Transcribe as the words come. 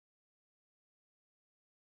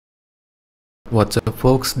What's up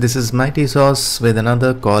folks, this is Mighty Sauce with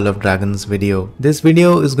another Call of Dragons video. This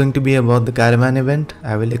video is going to be about the Caravan event.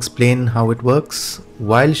 I will explain how it works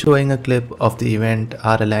while showing a clip of the event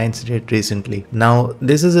our alliance did recently. Now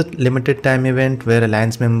this is a limited time event where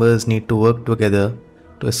alliance members need to work together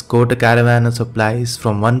to escort a caravan of supplies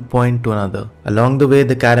from one point to another. Along the way,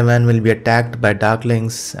 the caravan will be attacked by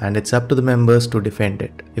darklings and it's up to the members to defend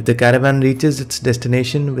it. If the caravan reaches its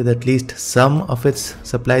destination with at least some of its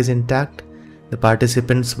supplies intact, the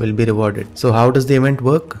participants will be rewarded. So how does the event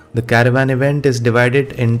work? The caravan event is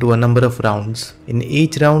divided into a number of rounds. In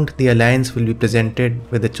each round, the alliance will be presented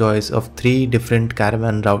with a choice of 3 different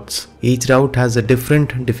caravan routes. Each route has a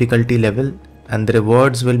different difficulty level and the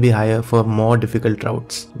rewards will be higher for more difficult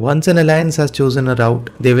routes. Once an alliance has chosen a route,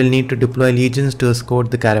 they will need to deploy legions to escort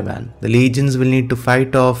the caravan. The legions will need to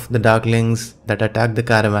fight off the darklings that attack the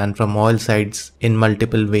caravan from all sides in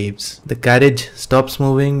multiple waves. The carriage stops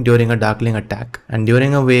moving during a darkling attack, and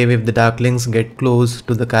during a wave, if the darklings get close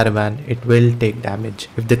to the caravan, it will take damage.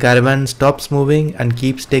 If the caravan stops moving and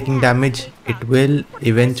keeps taking damage, it will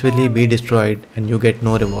eventually be destroyed and you get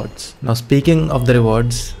no rewards. Now speaking of the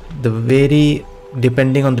rewards, they vary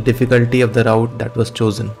depending on the difficulty of the route that was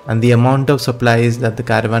chosen and the amount of supplies that the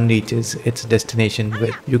caravan reaches its destination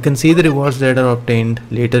with. You can see the rewards that are obtained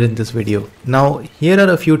later in this video. Now here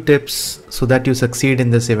are a few tips so that you succeed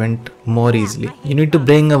in this event more easily. You need to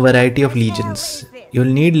bring a variety of legions. You'll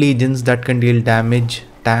need legions that can deal damage,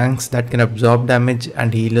 tanks that can absorb damage,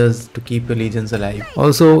 and healers to keep your legions alive.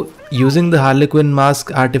 Also, using the Harlequin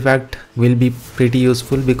mask artifact will be pretty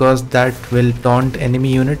useful because that will taunt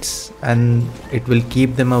enemy units and it will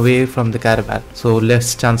keep them away from the caravan, so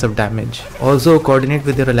less chance of damage. Also, coordinate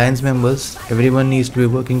with your alliance members. Everyone needs to be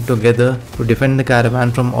working together to defend the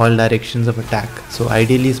caravan from all directions of attack, so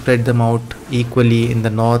ideally spread them out equally in the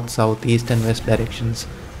north, south, east and west directions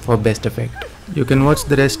for best effect. You can watch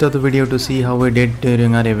the rest of the video to see how we did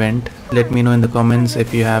during our event. Let me know in the comments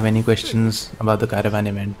if you have any questions about the caravan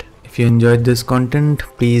event. If you enjoyed this content,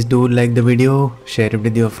 please do like the video, share it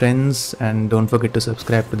with your friends, and don't forget to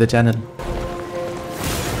subscribe to the channel.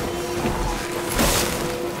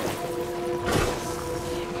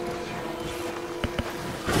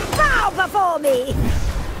 Bow before me!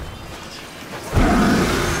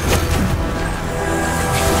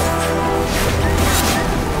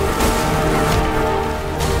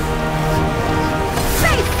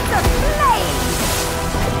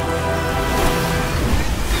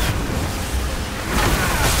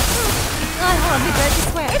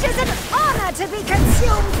 It is an honor to be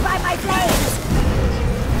consumed by my flames!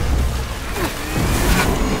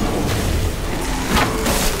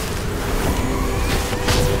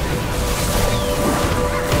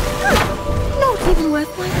 Not even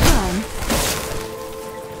worth my time.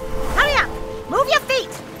 Hurry up! Move your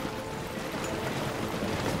feet!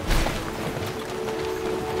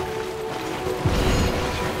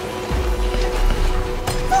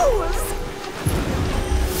 Fools!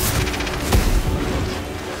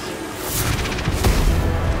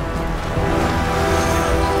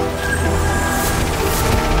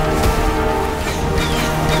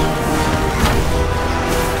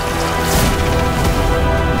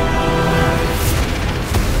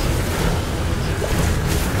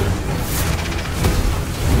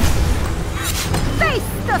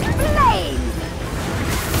 The flame!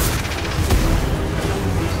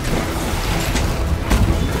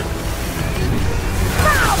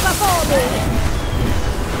 Bow before me!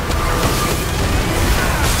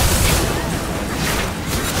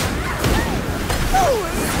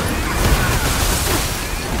 Fools!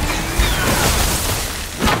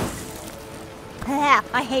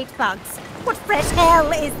 I hate bugs. What fresh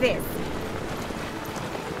hell is this?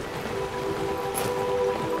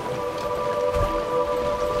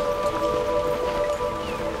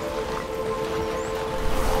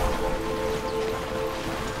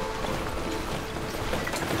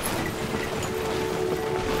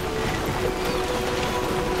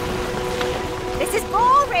 This is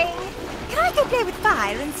boring! Can I go play with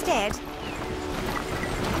fire instead?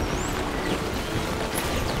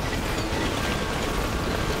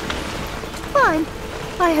 Fine.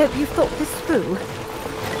 I hope you've thought this through.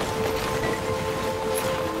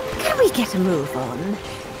 Can we get a move on?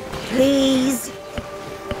 Please!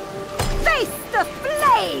 Face the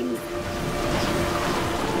flames!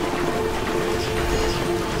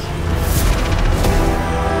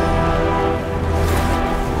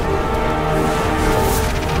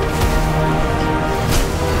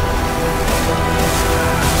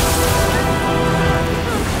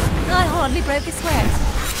 I hardly broke a sweat.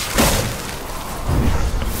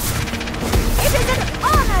 It is an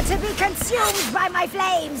honor to be consumed by my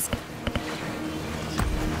flames!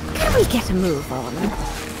 we get a move on?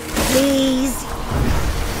 Please.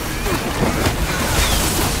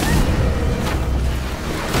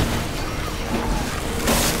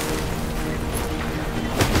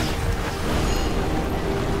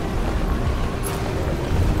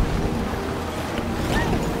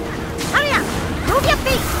 Hurry up! Move your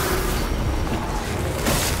feet!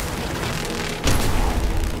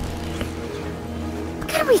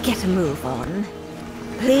 Can we get a move on?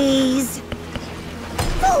 Please.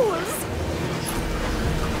 Fools!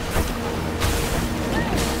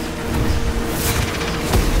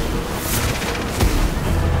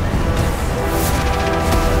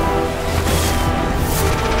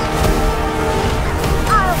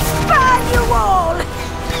 I'll burn you all!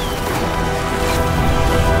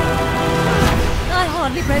 I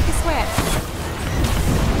hardly broke a sweat.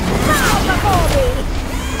 Bow before me!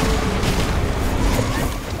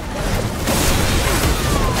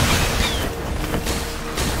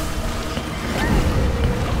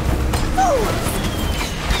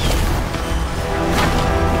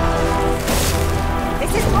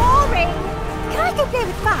 This is boring! Can I go play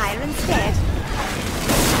with fire instead?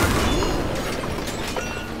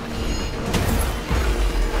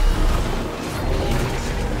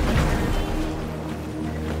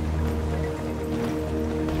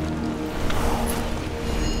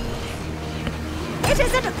 It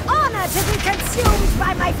is an honor to be consumed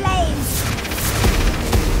by my flames!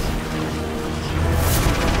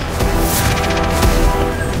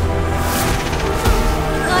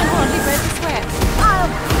 I hardly broke a sweat. I'll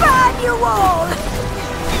burn you all!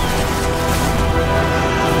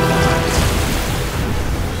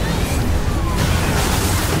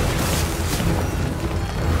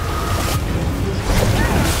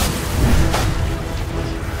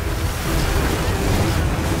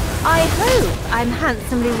 I hope I'm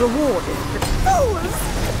handsomely rewarded for Fools!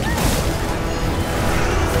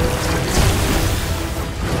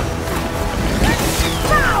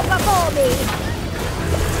 Bow before me!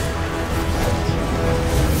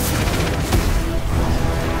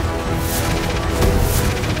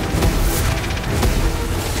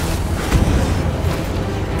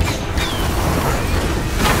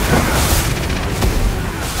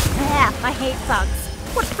 I hate bugs.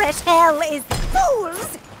 What fresh hell is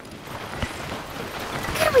fools?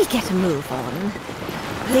 Can we get a move on?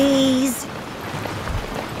 Please.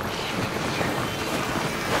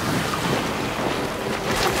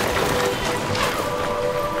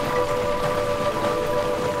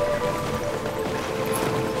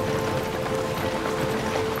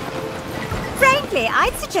 Frankly,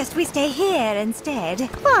 I'd suggest we stay here instead.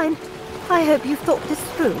 Fine. I hope you've thought this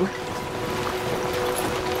through.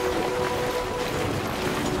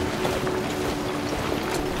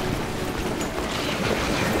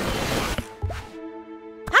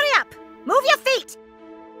 Hurry up! Move your feet!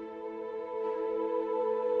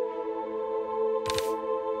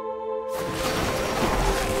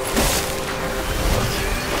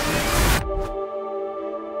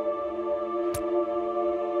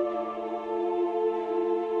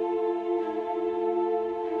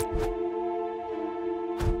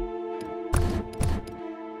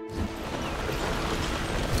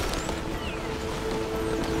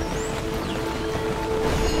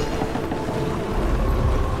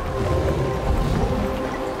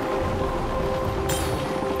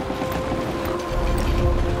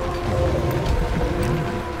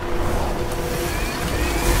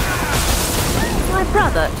 My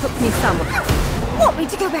brother took me somewhere. Want me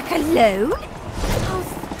to go back alone? How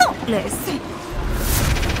thoughtless!